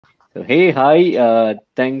So, hey, hi.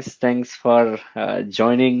 Thanks for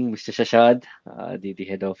joining Mr. Shahzad, the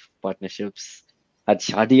head of partnerships at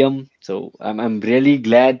Shardeum. So, I'm really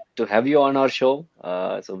glad to have you on our show.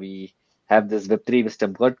 So, we have this Web3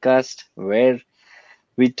 Wisdom Podcast where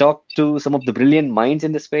we talk to some of the brilliant minds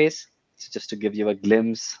in the space. So, just to give you a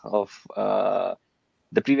glimpse of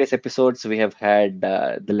the previous episodes, we have had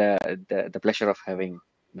the pleasure of having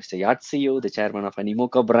Mr. Yatsiyo, the chairman of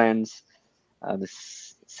Animoca Brands, Ms.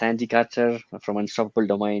 Sandy Carter from Unstoppable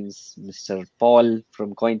Domains, Mr. Paul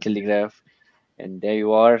from Cointelegraph, and there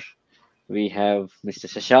you are. We have Mr.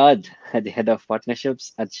 Shashad, the head of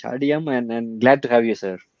partnerships at Shardeum, and glad to have you,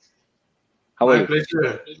 sir. How are My you?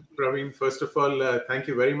 pleasure, Praveen. First of all, thank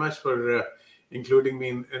you very much for including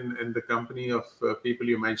me in the company of people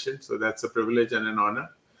you mentioned. So that's a privilege and an honor.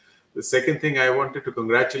 The second thing, I wanted to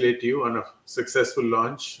congratulate you on a successful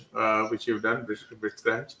launch, which you've done with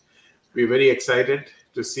Scratch. We're very excited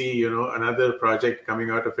to see, another project coming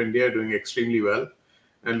out of India doing extremely well,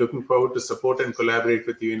 and looking forward to support and collaborate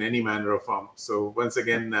with you in any manner or form. So once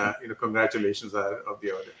again, congratulations are of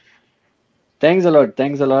the order. Thanks a lot.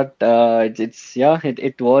 Thanks a lot.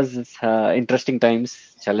 It was interesting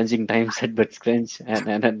times, challenging times at BitScrunch,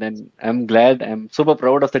 and I'm glad. I'm super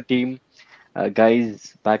proud of the team.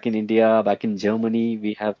 Guys back in India, back in Germany,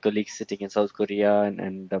 we have colleagues sitting in South Korea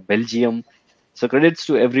and Belgium. So credits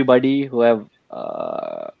to everybody who have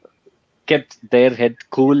kept their head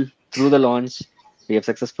cool through the launch. We have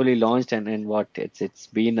successfully launched, and what it's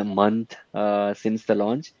been a month since the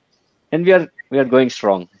launch, and we are going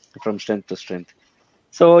strong from strength to strength.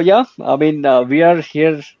 So yeah, I mean, we are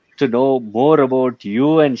here to know more about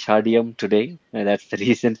you and Shardium today, and that's the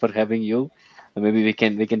reason for having you. Maybe we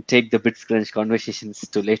can take the Bitscrunch conversations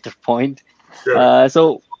to later point. Sure.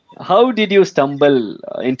 So how did you stumble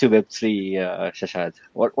into Web3, Shashad?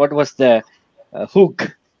 What was the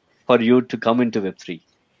hook for you to come into Web3?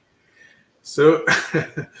 So,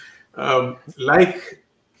 like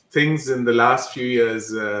things in the last few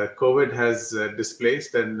years, COVID has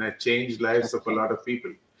displaced and changed lives of a lot of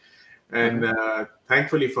people. And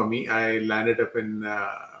thankfully for me, I landed up in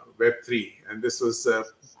Web3. And this was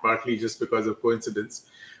partly just because of coincidence.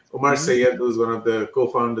 Umar Mm-hmm. Sayed, who's one of the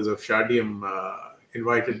co-founders of Shardeum,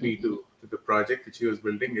 invited me to the project which he was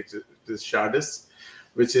building. It is Shardeus,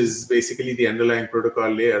 which is basically the underlying protocol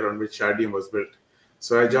layer on which Shardeum was built.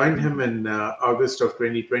 So I joined him in August of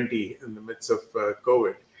 2020 in the midst of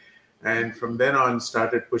COVID. And from then on,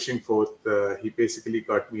 started pushing forth. He basically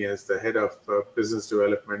got me as the head of business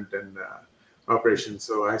development and operations.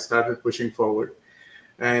 So I started pushing forward.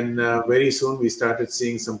 And very soon we started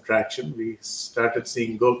seeing some traction. We started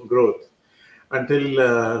seeing growth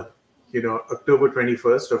until, October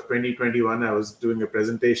 21st of 2021, I was doing a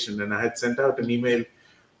presentation and I had sent out an email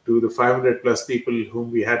to the 500 plus people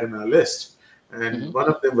whom we had on our list. And one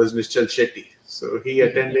of them was Nischal Shetty. So he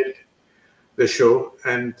attended the show,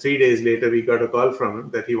 and 3 days later, we got a call from him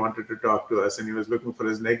that he wanted to talk to us, and he was looking for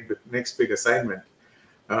his next big assignment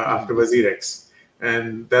after WazirX.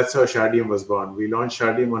 And that's how Shardeum was born. We launched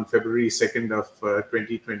Shardeum on February 2nd of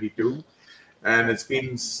 2022, and it's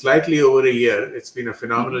been slightly over a year. It's been a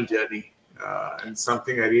phenomenal journey and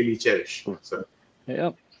something I really cherish. So,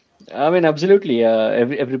 Yeah. I mean, absolutely.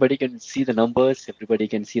 Everybody can see the numbers. Everybody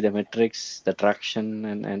can see the metrics, the traction,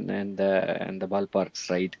 and the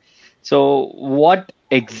ballparks, right? So, what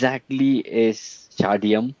exactly is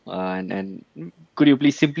Chardium? And could you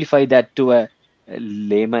please simplify that to a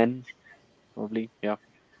layman, probably? Yeah.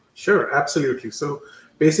 sure, absolutely. So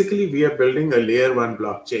basically, we are building a layer one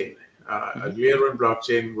blockchain. A Mm-hmm. layer one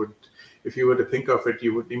blockchain would, if you were to think of it,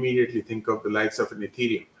 you would immediately think of the likes of an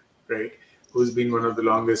Ethereum, right? Who's been one of the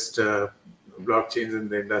longest blockchains in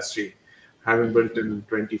the industry, having built in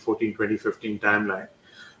 2014, 2015 timeline.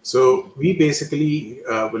 So we basically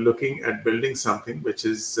were looking at building something which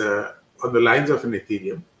is on the lines of an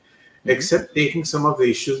Ethereum, Mm-hmm. except taking some of the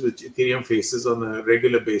issues which Ethereum faces on a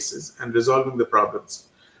regular basis and resolving the problems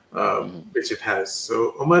Mm-hmm. which it has.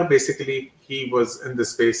 So Omar basically, he was in the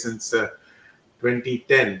space since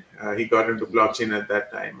 2010. He got into blockchain at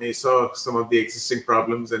that time. He saw some of the existing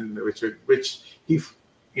problems and which he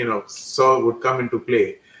saw would come into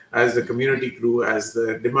play as the community grew, as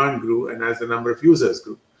the demand grew, and as the number of users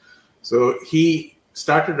grew. So he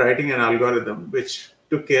started writing an algorithm which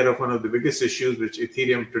took care of one of the biggest issues which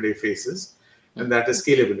Ethereum today faces, and that is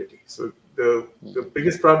scalability. So the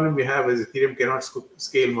biggest problem we have is Ethereum cannot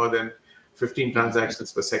scale more than 15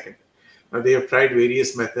 transactions per second. Now they have tried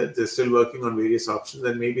various methods. They're still working on various options,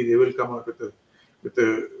 and maybe they will come out with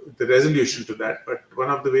the resolution to that. But one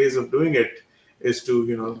of the ways of doing it is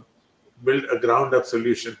to build a ground up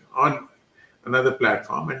solution on another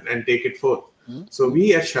platform and take it forth. Mhm. So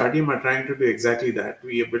we at Shardeum are trying to do exactly that.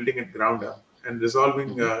 We are building it ground up and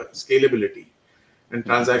resolving scalability and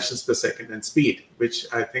transactions per second and speed, which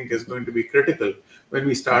I think is going to be critical when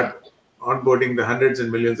we start onboarding the hundreds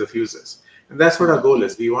and millions of users. And that's what our goal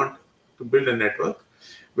is. We want to build a network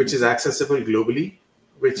which is accessible globally,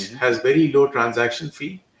 which has very low transaction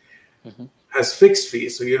fee, has fixed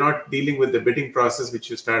fees. So you're not dealing with the bidding process, which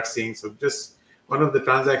you start seeing. So just one of the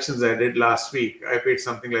transactions I did last week, I paid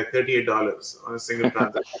something like $38 on a single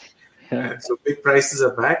transaction. Yeah. And so big prices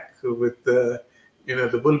are back with the,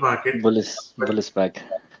 the bull market. Bull is back.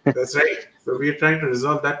 That's right. So we are trying to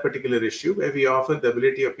resolve that particular issue where we offer the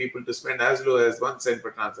ability of people to spend as low as 1 cent per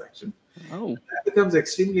transaction. Oh. That becomes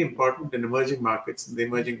extremely important in emerging markets in the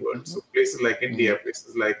emerging world. So places like India,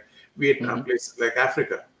 places like Vietnam, places like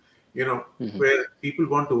Africa, where people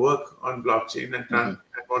want to work on blockchain and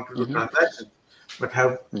want to do transactions, but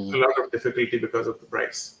have a lot of difficulty because of the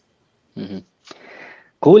price.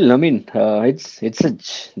 Cool. I mean,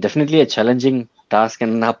 definitely a challenging task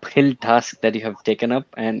and an uphill task that you have taken up,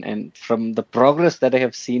 and from the progress that I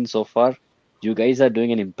have seen so far, you guys are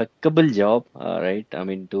doing an impeccable job, right? I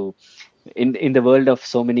mean, in the world of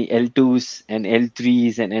so many L2s and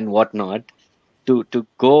L3s and whatnot, to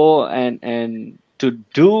go and to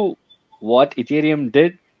do what Ethereum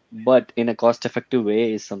did, but in a cost-effective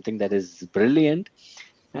way, is something that is brilliant.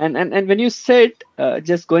 And when you said,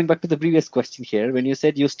 just going back to the previous question here, when you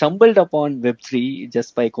said you stumbled upon Web3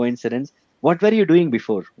 just by coincidence, what were you doing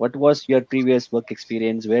before? What was your previous work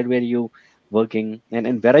experience? Where were you working,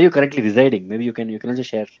 and where are you currently residing? Maybe you can also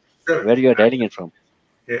share Sure. where you are dialing it from.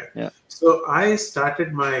 Yeah. So I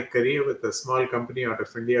started my career with a small company out of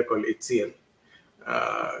India called HCL.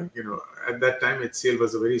 At that time, HCL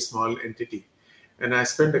was a very small entity, and I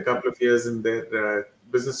spent a couple of years in their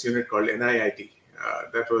business unit called NIIT.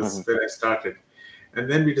 That was where I started. And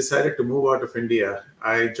then we decided to move out of India.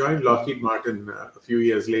 I joined Lockheed Martin a few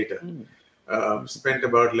years later. Spent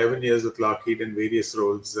about 11 years with Lockheed in various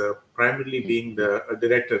roles, primarily being a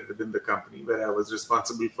director within the company, where I was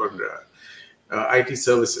responsible for IT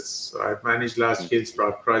services. So I've managed large-scale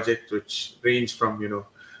projects, which range from,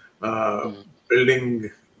 building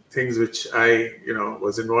things which I,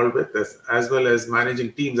 was involved with, as well as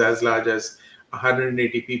managing teams as large as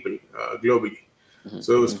 180 people globally.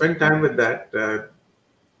 So spent time with that.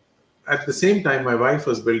 At the same time, my wife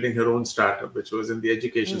was building her own startup, which was in the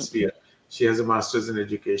education sphere. She has a master's in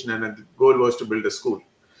education, and the goal was to build a school.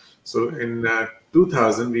 So in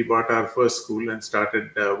 2000, we bought our first school and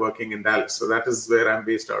started working in Dallas. So that is where I'm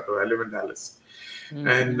based out of. I live in Dallas.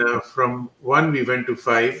 And from 1, we went to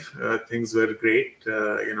 5. Things were great.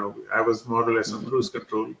 I was more or less on cruise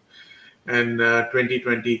control. And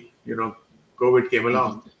 2020, COVID came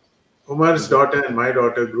along. Umar's daughter and my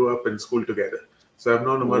daughter grew up in school together. So I've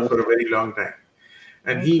known Umar for a very long time.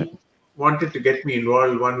 And he wanted to get me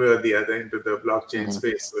involved one way or the other into the blockchain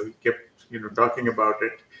space. So he kept, talking about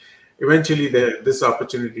it. Eventually, this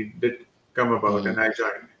opportunity did come about, and I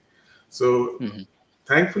joined. So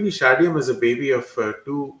thankfully, Shardeum is a baby of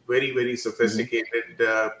 2 very, very sophisticated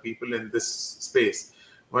people in this space.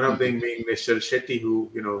 One of them being Mr. Shetty, who,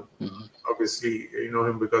 obviously, you know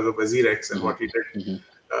him because of Azirex and what he did,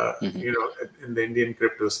 in the Indian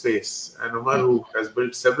crypto space. And Umar, who has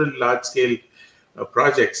built several large-scale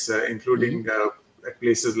projects, including at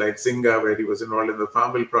places like Zynga, where he was involved in the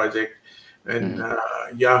Farmville project, and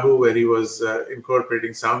Yahoo, where he was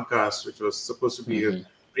incorporating Soundcast, which was supposed to be a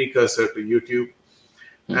precursor to YouTube.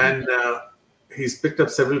 And he's picked up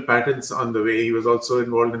several patents on the way. He was also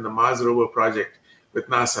involved in the Mars rover project with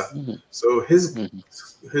NASA. So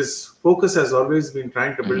his focus has always been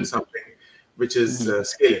trying to build something which is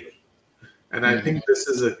scalable. And I think this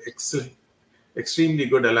is an extremely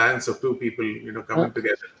good alliance of 2 people, coming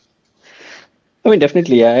together. I mean,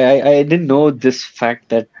 definitely. I didn't know this fact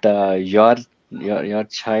that your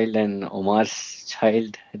child and Omar's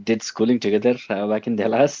child did schooling together back in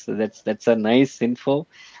Dallas. That's a nice info.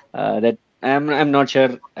 That I'm not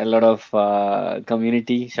sure a lot of Shardeum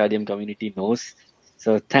community knows.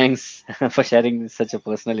 So thanks for sharing such a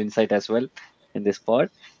personal insight as well in this pod.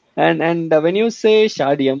 And when you say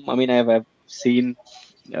Shardeum, I mean I've seen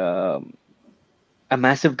a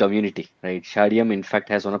massive community, right? Shardeum, in fact,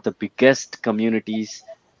 has one of the biggest communities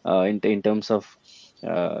in terms of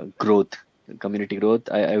community growth.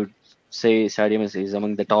 I would say Shardeum is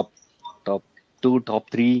among the top 2, top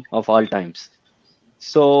 3 of all times.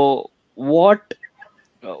 So what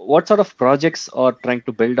sort of projects are trying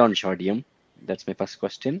to build on Shardeum? That's my first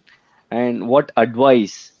question. And what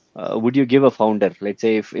advice would you give a founder? Let's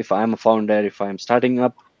say if I'm a founder, if I'm starting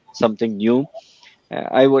up something new,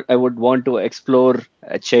 I would want to explore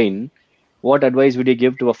a chain. What advice would you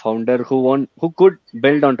give to a founder who could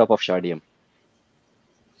build on top of Shardeum?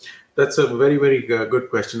 That's a very, very good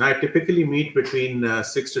question. I typically meet between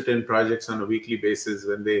 6 to 10 projects on a weekly basis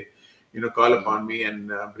when they, call upon me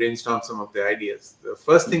and brainstorm some of the ideas. The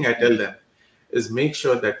first thing I tell them is make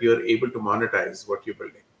sure that you're able to monetize what you're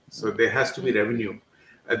building. So there has to be revenue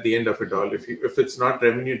at the end of it all. If it's not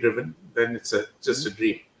revenue driven, then it's just a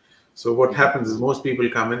dream. So what happens is most people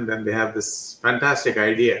come in, then they have this fantastic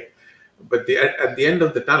idea, but at the end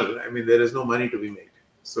of the tunnel, I mean, there is no money to be made.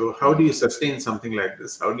 So how do you sustain something like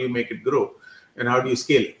this? How do you make it grow? And how do you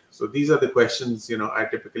scale it? So these are the questions, I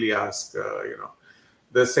typically ask,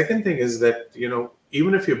 The second thing is that,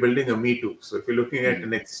 even if you're building a Me Too, so if you're looking at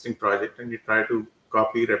an existing project and you try to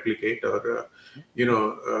copy, replicate, or,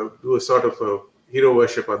 do a sort of a hero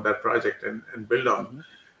worship on that project and build on,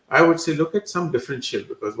 I would say look at some differential,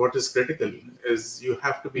 because what is critical is you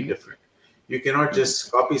have to be different. You cannot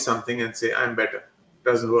just copy something and say, I'm better. It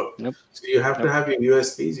doesn't work. Yep. So you have to have your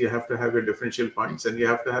USPs, you have to have your differential points, and you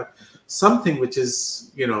have to have something which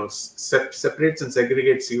is, separates and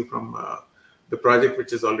segregates you from the project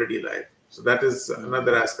which is already live. So that is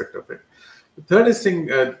another aspect of it.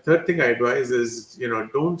 The third thing I advise is,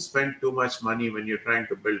 don't spend too much money when you're trying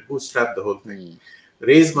to bootstrap the whole thing.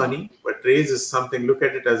 Raise money, but raise is something, look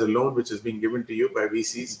at it as a loan which is being given to you by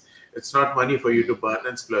VCs. It's not money for you to burn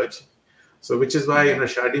and splurge. So which is why,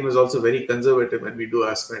 Shardeum is also very conservative when we do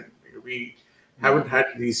our spend. We haven't had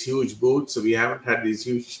these huge booths, so we haven't had these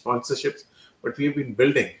huge sponsorships, but we've been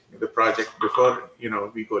building the project before,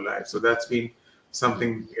 we go live. So that's been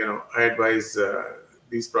something, I advise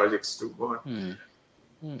these projects to go on.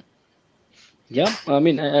 Yeah, I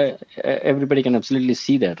mean, everybody can absolutely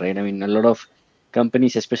see that, right? I mean, a lot of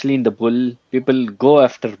companies, especially in the bull, people go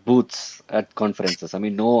after booths at conferences. I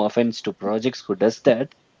mean, no offense to projects who does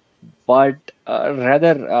that, but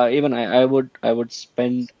rather, even I would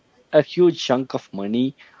spend a huge chunk of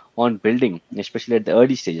money on building, especially at the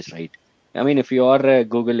early stages, right? I mean, if you are a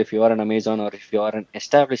Google, if you are an Amazon, or if you are an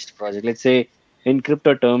established project, let's say in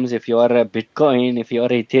crypto terms, if you are a Bitcoin, if you are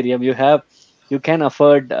Ethereum, you can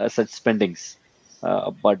afford such spendings.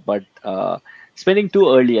 But spending too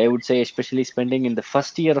early, I would say, especially spending in the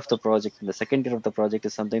first year of the project, in the second year of the project,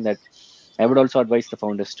 is something that I would also advise the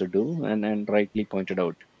founders to do, and rightly pointed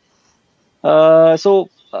out. So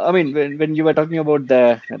I mean, when you were talking about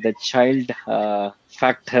the child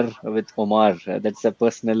factor with Omar, that's a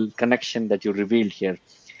personal connection that you revealed here.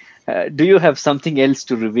 Do you have something else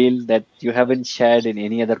to reveal that you haven't shared in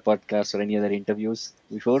any other podcast or any other interviews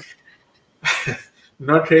before?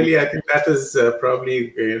 Not really. I think that is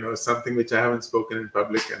probably something which I haven't spoken in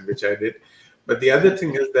public and which I did. But the other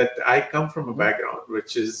thing is that I come from a background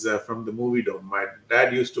which is from the movie dome. My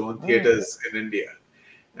dad used to own theaters in India,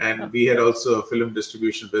 and we had also a film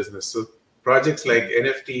distribution business. So projects like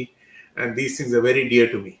NFT and these things are very dear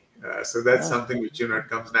to me. So that's something which it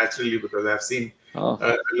comes naturally, because I've seen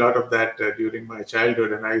a lot of that during my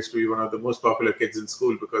childhood, and I used to be one of the most popular kids in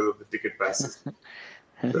school because of the ticket passes.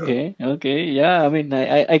 Okay, yeah. I mean,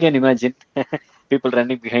 I can imagine people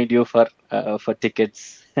running behind you for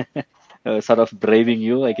tickets, sort of braving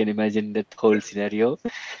you. I can imagine that whole scenario.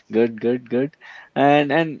 Good.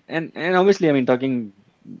 And obviously, I mean, talking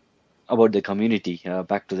about the community,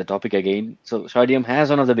 back to the topic again. So Shardeum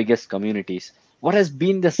has one of the biggest communities. What has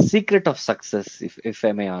been the secret of success, if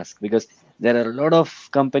I may ask? Because there are a lot of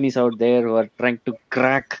companies out there who are trying to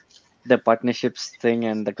crack the partnerships thing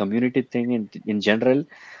and the community thing in general,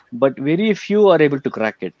 but very few are able to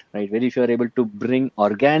crack it, right? Very few are able to bring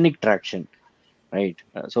organic traction, right?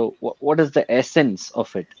 So what is the essence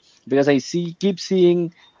of it? Because keep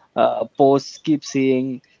seeing posts, keep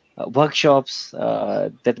seeing workshops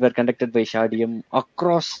that were conducted by Shardeum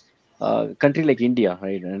across country like India,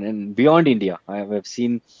 right? And beyond India. I've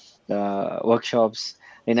seen workshops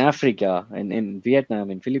in Africa and in Vietnam,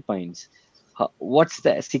 in Philippines. What's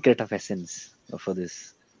the secret of essence for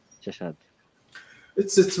this, Shashad?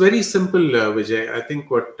 It's very simple, Vijay. I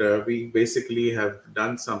think what we basically have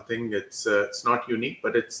done something. It's not unique,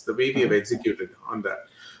 but it's the way we have executed on that.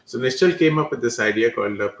 So Nishchal came up with this idea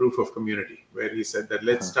called proof of community, where he said that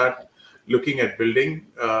let's start looking at building,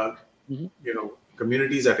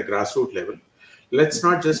 communities at a grassroots level. Let's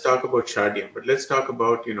not just talk about Shardeum, but let's talk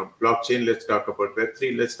about blockchain. Let's talk about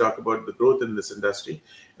Web3. Let's talk about the growth in this industry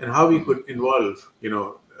and how we could involve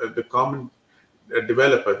the common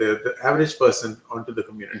developer, the average person, onto the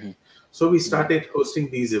community. So we started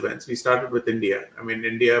hosting these events. We started with India. I mean,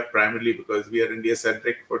 India primarily because we are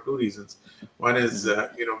India-centric for two reasons. One is,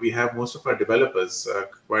 we have most of our developers,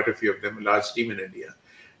 quite a few of them, a large team in India.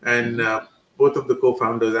 And both of the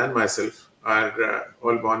co-founders and myself are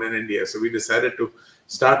all born in India. So we decided to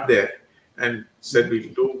start there and said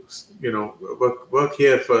we'll do, work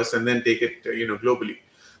here first and then take it, globally.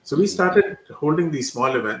 So we started holding these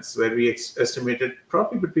small events where we estimated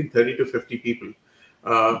probably between 30 to 50 people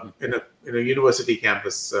in a university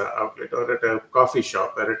campus outlet, or at a coffee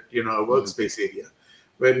shop, or at a workspace area,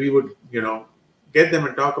 where we would get them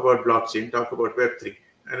and talk about blockchain, talk about Web3,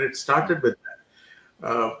 and it started with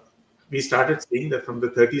that. We started seeing that from the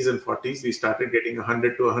 30s and 40s, we started getting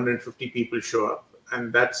 100 to 150 people show up,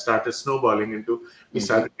 and that started snowballing into. We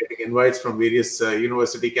started getting invites from various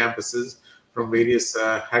university campuses, from various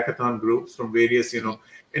hackathon groups, from various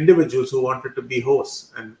individuals who wanted to be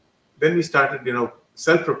hosts, and then we started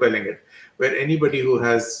self-propelling it, where anybody who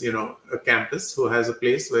has a campus, who has a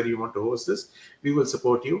place where you want to host this, we will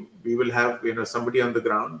support you. We will have somebody on the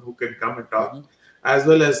ground who can come and talk, as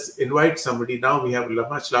well as invite somebody. Now we have a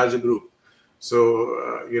much larger group, so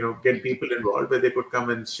get people involved where they could come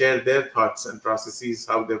and share their thoughts and processes,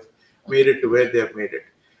 how they've made it to where they've made it,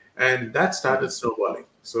 and that started snowballing.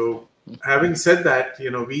 So having said that,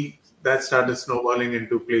 that started snowballing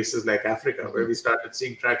into places like Africa, where we started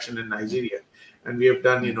seeing traction in Nigeria, and we have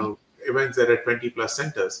done events that are 20 plus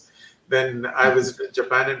centers. Then I visited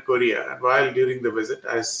Japan and Korea, and while during the visit,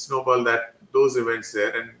 I snowballed those events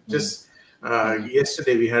there. And just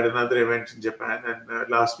yesterday we had another event in Japan, and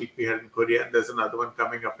last week we had in Korea, and there's another one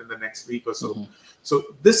coming up in the next week or so. So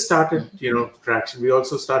this started traction. We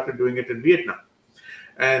also started doing it in Vietnam,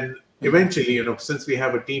 and eventually, since we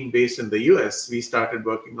have a team based in the US, we started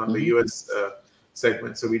working on the US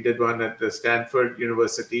segment. So we did one at the Stanford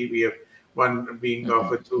University. We have one being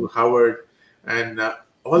offered through Howard, and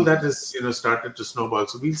all that is started to snowball.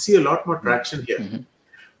 So we'll see a lot more traction here.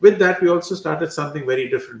 With that, we also started something very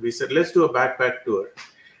different. We said, let's do a backpack tour,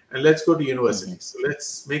 and let's go to universities. So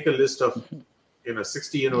let's make a list of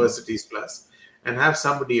 60 universities plus, and have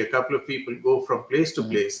a couple of people go from place to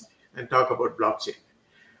place and talk about blockchain.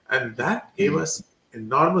 And that gave us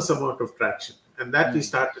enormous amount of traction. And that we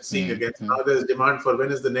started seeing again. So now there's demand for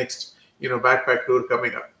when is the next, backpack tour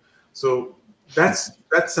coming up. So that's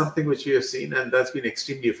something which we have seen, and that's been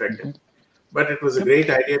extremely effective. But it was a great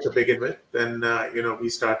idea to begin with. Then, we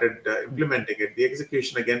started implementing it. The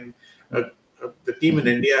execution, again, the team in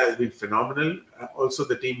India has been phenomenal. Also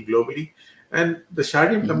the team globally. And the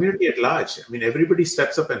Shardeum community at large. I mean, everybody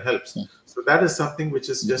steps up and helps. So that is something which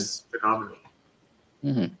is just phenomenal.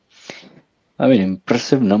 I mean,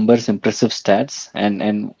 impressive numbers, impressive stats,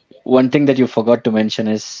 and one thing that you forgot to mention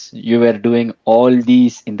is you were doing all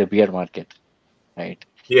these in the bear market, right?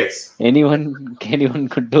 Yes. Anyone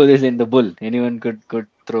could do this in the bull. Anyone could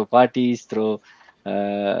throw parties, throw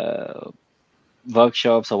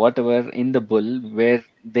workshops or whatever in the bull, where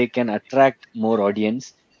they can attract more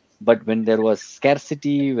audience. But when there was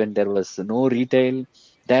scarcity, when there was no retail,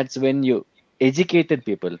 that's when you educated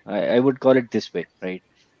people. I would call it this way, right?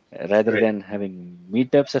 Rather than having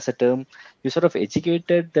meetups as a term, you sort of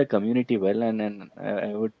educated the community well, and I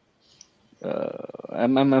would.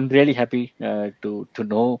 I'm really happy to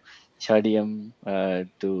know Shardeum,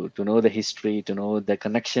 to know the history, to know the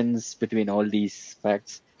connections between all these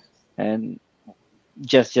facts, and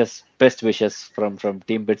just best wishes from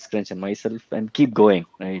Team BitScrunch and myself, and keep going,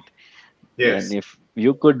 right? Yes. And if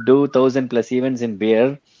you could do 1,000 plus events in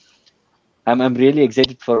bear, I'm really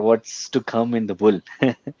excited for what's to come in the bull.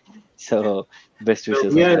 So best wishes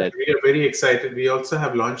on that. We are very excited. We also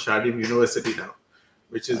have launched Shardeum University now,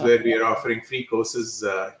 which is where we are offering free courses,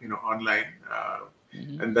 online.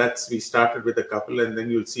 And we started with a couple, and then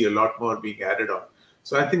you'll see a lot more being added on.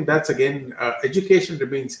 So I think that's, again, education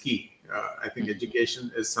remains key. I think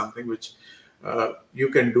education is something which you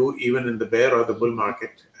can do even in the bear or the bull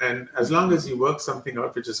market. And as long as you work something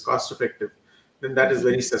out which is cost effective, then that is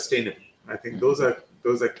very sustainable. I think those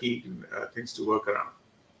are key things to work around.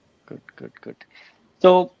 Good.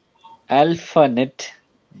 So alpha net,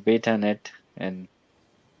 beta net, and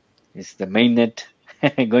is the main net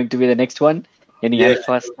going to be the next one? Any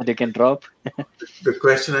alphas that you can drop? The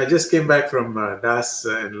question, I just came back from DAS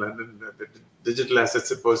in London, the Digital Asset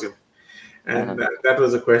Symposium. And that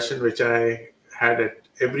was a question which I had at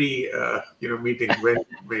every meeting when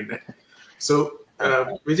mainnet. So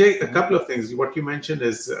Vijay, a couple of things. What you mentioned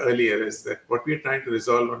earlier is that what we are trying to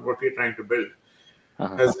resolve and what we are trying to build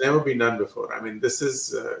has never been done before. I mean, this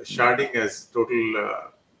is sharding as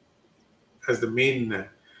as the main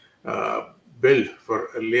build for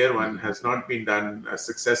a layer one has not been done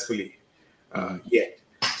successfully yet.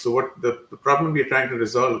 So what the problem we are trying to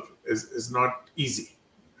resolve is not easy,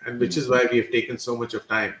 and which is why we have taken so much of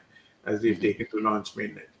time as we've taken to launch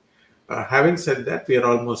mainnet. Having said that, we are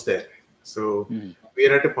almost there. So Mhm. we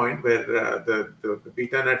are at a point where the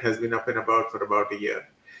beta net has been up and about for about a year.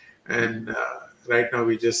 Mhm. And right now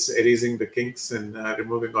we're just erasing the kinks and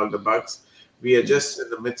removing all the bugs. We are Mhm. just in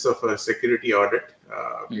the midst of a security audit.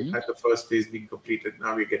 We've Mhm. had the first phase being completed.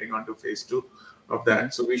 Now we're getting on to phase two of Mhm.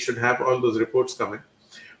 that. So we should have all those reports coming.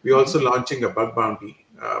 We're Mhm. also launching a bug bounty,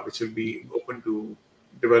 which will be open to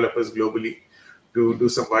developers globally to do Mhm.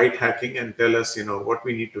 some white hacking and tell us, what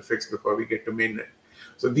we need to fix before we get to mainnet.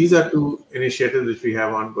 So these Mhm. are two initiatives which we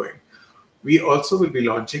have ongoing. We also will be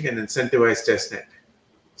launching an incentivized testnet.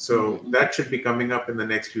 Mhm. So that should be coming up in the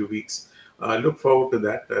next few weeks. Look forward to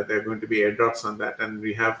that. There are going to be airdrops on that, and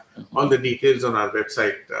we have Mhm. all the details on our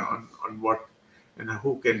website on what and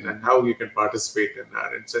who can Mhm. and how you can participate in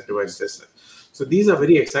our Mhm. incentivized testnet. So these are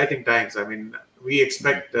very exciting times. I mean, we Mhm.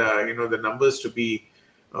 expect the numbers to be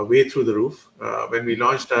way through the roof. When we Mhm.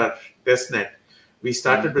 launched our testnet, we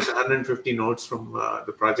started Mhm. with 150 nodes from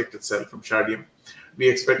the project itself, from Shardeum. We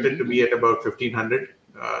expected Mhm. to be at about 1,500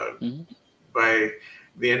 Mhm. by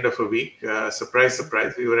the end of a week. Surprise,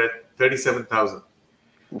 surprise, we were at 37,000.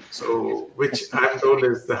 Oof. So, which I'm told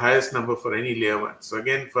is the highest number for any layer one. So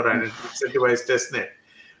again, for an Oof. incentivized testnet,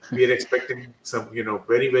 we are expecting some,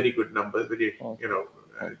 very, very good numbers, very, Oh, oh.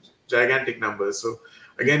 gigantic numbers. So Mhm.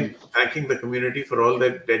 again, thanking the community for all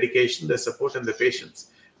their dedication, their support, and their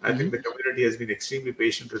patience. I think Mhm. the community has been extremely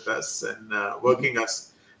patient with us and Mhm. working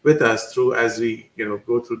with us through as we,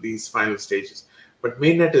 go through these final stages. But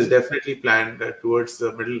mainnet is Mhm. definitely planned towards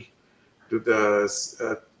the middle to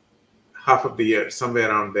the half of the year, somewhere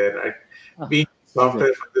around there. Right? Ah, Being okay.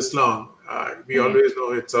 software for this long, we Mhm. always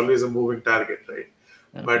know it's always a moving target, right?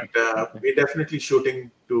 But Okay. Okay. we're definitely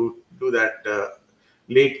shooting to do that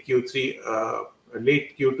late Q3,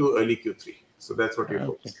 late Q2, early Q3. So that's what we're Okay.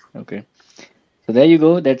 focusing on. Okay. So there you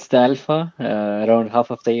go. That's the alpha, around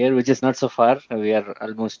half of the year, which is not so far. We are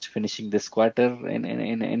almost finishing this quarter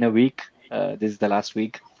in a week. This is the last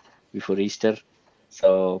week before Easter.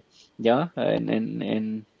 So yeah,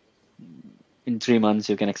 in 3 months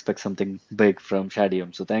you can expect something big from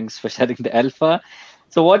Shadium. So thanks for sharing the alpha.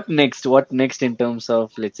 So what next? What next in terms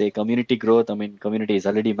of, let's say, community growth? I mean, community is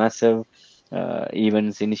already massive.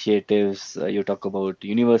 Events, initiatives. You talk about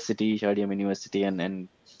university, Shadium University, and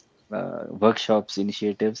workshops,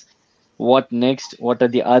 initiatives. What next? What are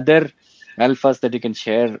the other alphas that you can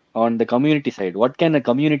share on the community side? What can a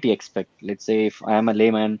community expect? Let's say if I'm a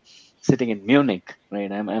layman sitting in Munich,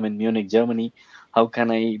 right? I'm in Munich, Germany. How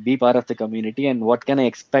can I be part of the community, and what can I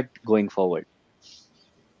expect going forward?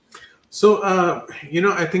 So,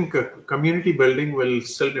 I think community building will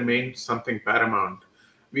still remain something paramount.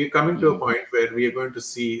 We are coming to a Mm-hmm, point where we are going to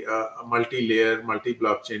see a multi-layer,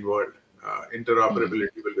 multi-blockchain world. mm-hmm,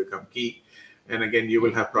 Interoperability will become key, and again, you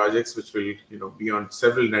will have projects which will, be on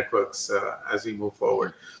several networks as we move mm-hmm,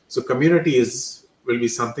 forward. So, community will be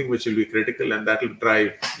something which will be critical, and that will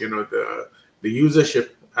drive, the usership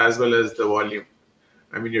as well as the volume.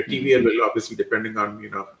 I mean, your mm-hmm, TVL will obviously depending on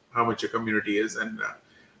how much your community is and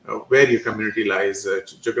where your community lies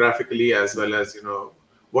geographically, as well as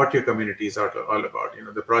what your community is all about.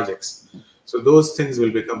 The projects. So those things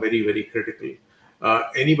will become very, very critical.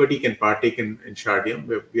 Anybody can partake in Shardeum.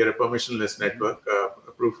 We are a permissionless mm-hmm, network,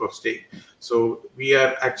 a proof of stake. So we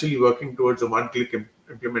are actually working towards a one-click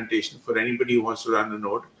implementation for anybody who wants to run a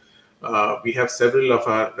node. We have several of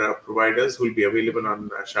our providers who will be available mm-hmm, on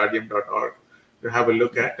shardium.org to have a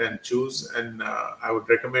look at and choose. And I would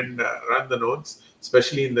recommend run the nodes,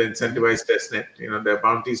 especially in the mm-hmm, incentivized testnet. There are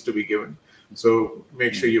bounties to be given. So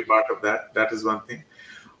make sure mm-hmm, you're part of that. That is one thing.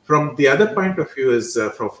 From the other mm-hmm, point of view is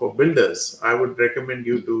for builders, I would recommend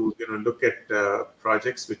you mm-hmm, to look at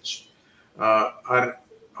projects which are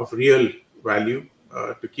of real value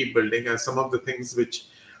to keep building, and some of the things which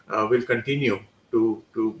will continue to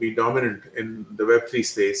be dominant in the Web3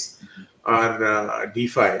 space are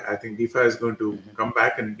DeFi. I think DeFi is going to mm-hmm, come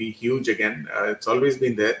back and be huge again. It's always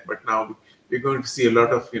been there, but now we're going to see a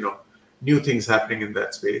lot of new things happening in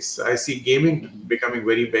that space. I see gaming mm-hmm, becoming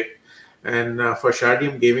very big, and for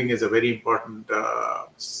Shardium, gaming is a very important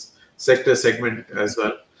sector segment mm-hmm, as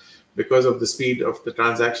well because of the speed of the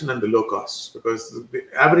transaction and the low cost. Because the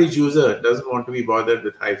average user doesn't want to be bothered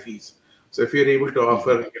with high fees. So if you're able to mm-hmm,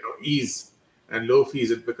 offer ease and low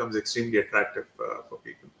fees, it becomes extremely attractive for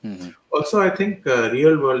people. mm-hmm, Also, I think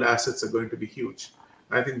real world assets are going to be huge.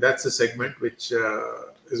 I think that's a segment which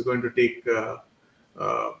is going to take uh,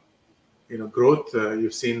 growth.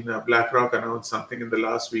 You've seen BlackRock announce something in the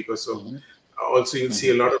last week or so. mm-hmm, Also, you'll see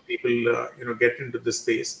mm-hmm, a lot of people get into the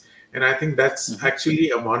space, and I think that's mm-hmm,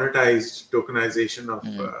 actually a monetized tokenization of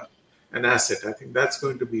mm-hmm, an asset. I think that's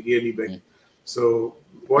going to be really big. So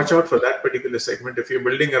watch out for that particular segment. If you're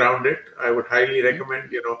building around it, I would highly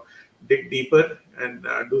recommend, dig deeper and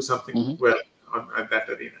do something Mm-hmm. well at that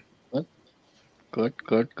arena. Well, good,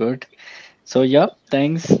 good, good. So yeah,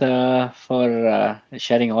 thanks for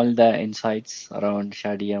sharing all the insights around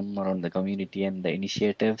Shadium, around the community and the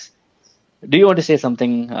initiatives. Do you want to say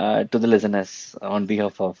something to the listeners on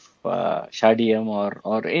behalf of Shadium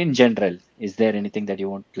or in general? Is there anything that you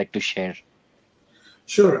want like to share?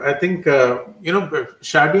 Sure. I think,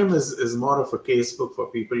 Shardeum is more of a case book for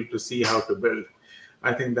people to see how to build.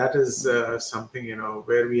 I think that is something,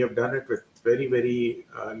 where we have done it with very, very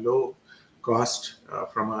low cost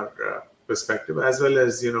from our perspective, as well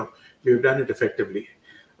as, we've done it effectively.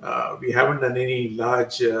 We haven't done any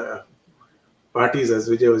large parties, as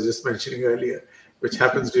Vijay was just mentioning earlier, which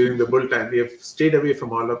happens during the bull time. We have stayed away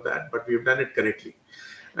from all of that, but we've done it correctly.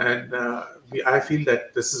 And I feel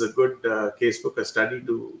that this is a good casebook, a study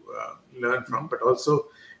to learn from. But also,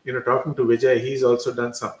 talking to Vijay, he's also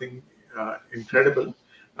done something incredible.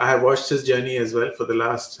 I have watched his journey as well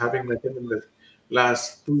having met him in the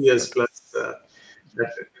last 2 years plus.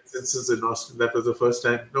 This is in Austin. That was the first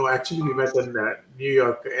time. No, actually, we met in New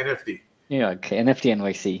York NFT. New York NFT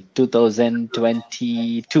NYC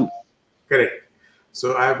 2022. Correct.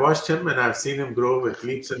 So I've watched him and I've seen him grow with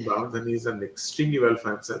leaps and bounds, and he's done extremely well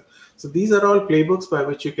for himself. So these are all playbooks by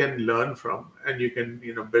which you can learn from and you can,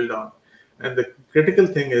 build on. And the critical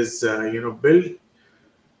thing is, build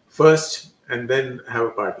first and then have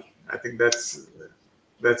a party. I think that's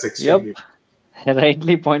extremely. Yep.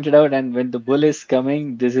 Rightly pointed out, and when the bull is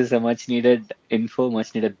coming, this is a much needed info,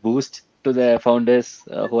 much needed boost to the founders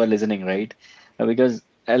who are listening, right? Because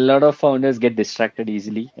a lot of founders get distracted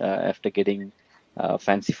easily after getting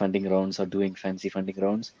fancy funding rounds or doing fancy funding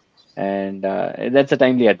rounds, and that's a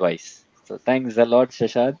timely advice. So thanks a lot,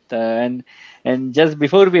 Shashad. And just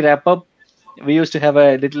before we wrap up, we used to have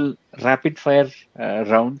a little rapid fire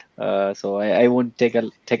round, so I won't take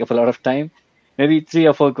up a lot of time. Maybe 3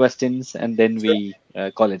 or 4 questions, and then we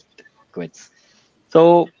call it quits.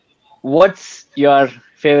 So, what's your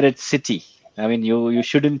favorite city? I mean, you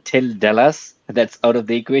shouldn't tell Dallas. That's out of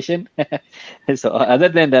the equation. So, other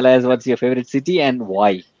than Dallas, what's your favorite city and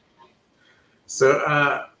why?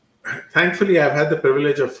 So, thankfully, I've had the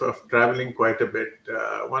privilege of traveling quite a bit.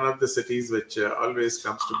 One of the cities which always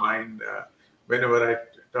comes to mind whenever I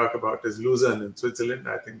talk about is Lucerne in Switzerland.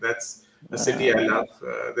 I think that's a city I love.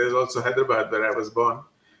 There's also Hyderabad where I was born,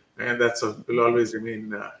 and will always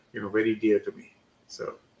remain, very dear to me.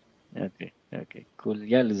 So. Okay, cool.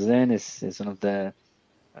 Yeah, Lucerne is one of the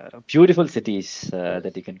beautiful cities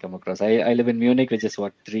that you can come across. I live in Munich, which is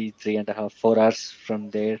what 3.5, 4 hours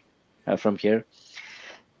from there, from here.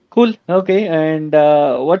 Cool. Okay. And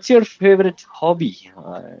what's your favorite hobby?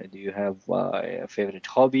 Do you have a favorite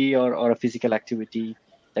hobby or a physical activity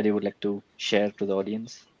that you would like to share to the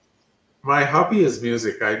audience? My hobby is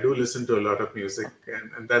music. I do listen to a lot of music,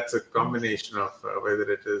 and that's a combination of whether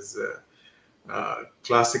it is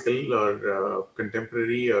classical or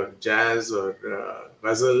contemporary or jazz or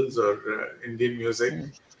ghazals or Indian music.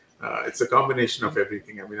 It's a combination of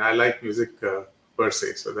everything. I mean, I like music per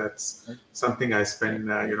se, so that's something I spend,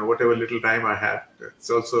 whatever little time I have.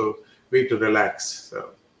 It's also a way to relax.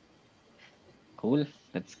 So. Cool.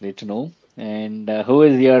 That's great to know. And who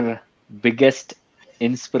is your biggest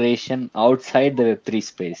inspiration outside the Web3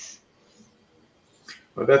 space?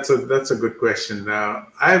 Well, that's a good question.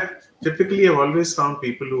 Typically I've always found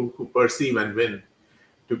people who perceive and win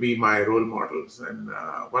to be my role models. And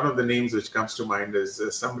one of the names which comes to mind is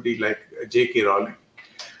somebody like J.K. Rowling.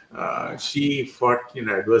 She fought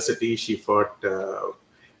adversity, she fought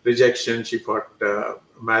rejection, she fought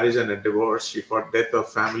marriage and a divorce, she fought death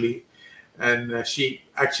of family. And she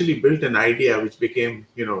actually built an idea which became,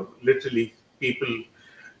 literally people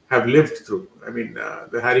have lived through. I mean,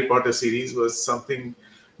 the Harry Potter series was something,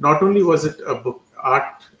 not only was it a book,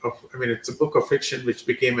 it's a book of fiction which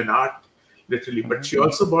became an art, literally, but she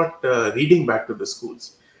also brought reading back to the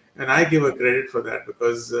schools. And I give her credit for that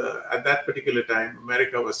because at that particular time,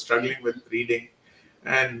 America was struggling with reading.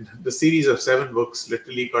 And the series of 7 books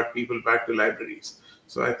literally got people back to libraries.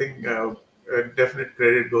 So I think definite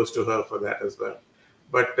credit goes to her for that as well.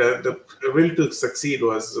 But the will to succeed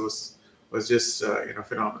was just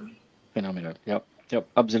phenomenal. Phenomenal. Yep,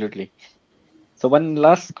 absolutely. So one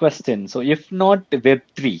last question. So if not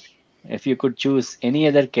Web3, if you could choose any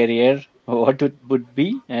other career, what it would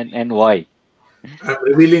be and why? I'm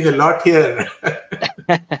revealing a lot here.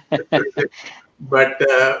 But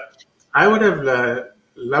I would have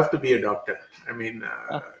loved to be a doctor. I mean,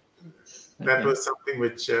 that was something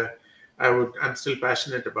which I'm still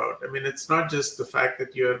passionate about. I mean, it's not just the fact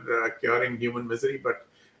that you're curing human misery, but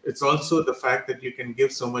it's also the fact that you can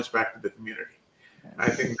give so much back to the community. I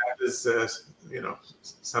think that is,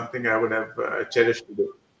 something I would have cherished to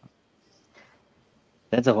do.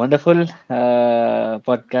 That's a wonderful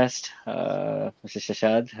podcast, Mr.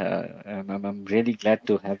 Shashad. I'm really glad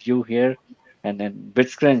to have you here. And then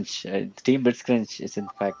Blitzcrunch, Team Blitzcrunch is in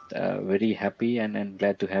fact very happy and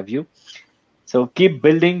glad to have you. So keep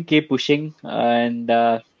building, keep pushing, and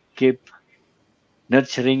keep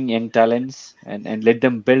nurturing young talents and let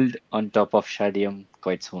them build on top of Shardeum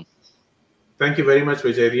quite soon. Thank you very much,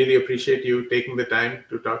 Vijay. I really appreciate you taking the time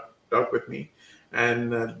to talk with me,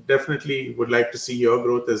 and definitely would like to see your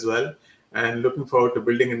growth as well. And looking forward to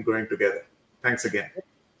building and growing together. Thanks again.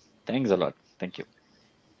 Thanks a lot. Thank you.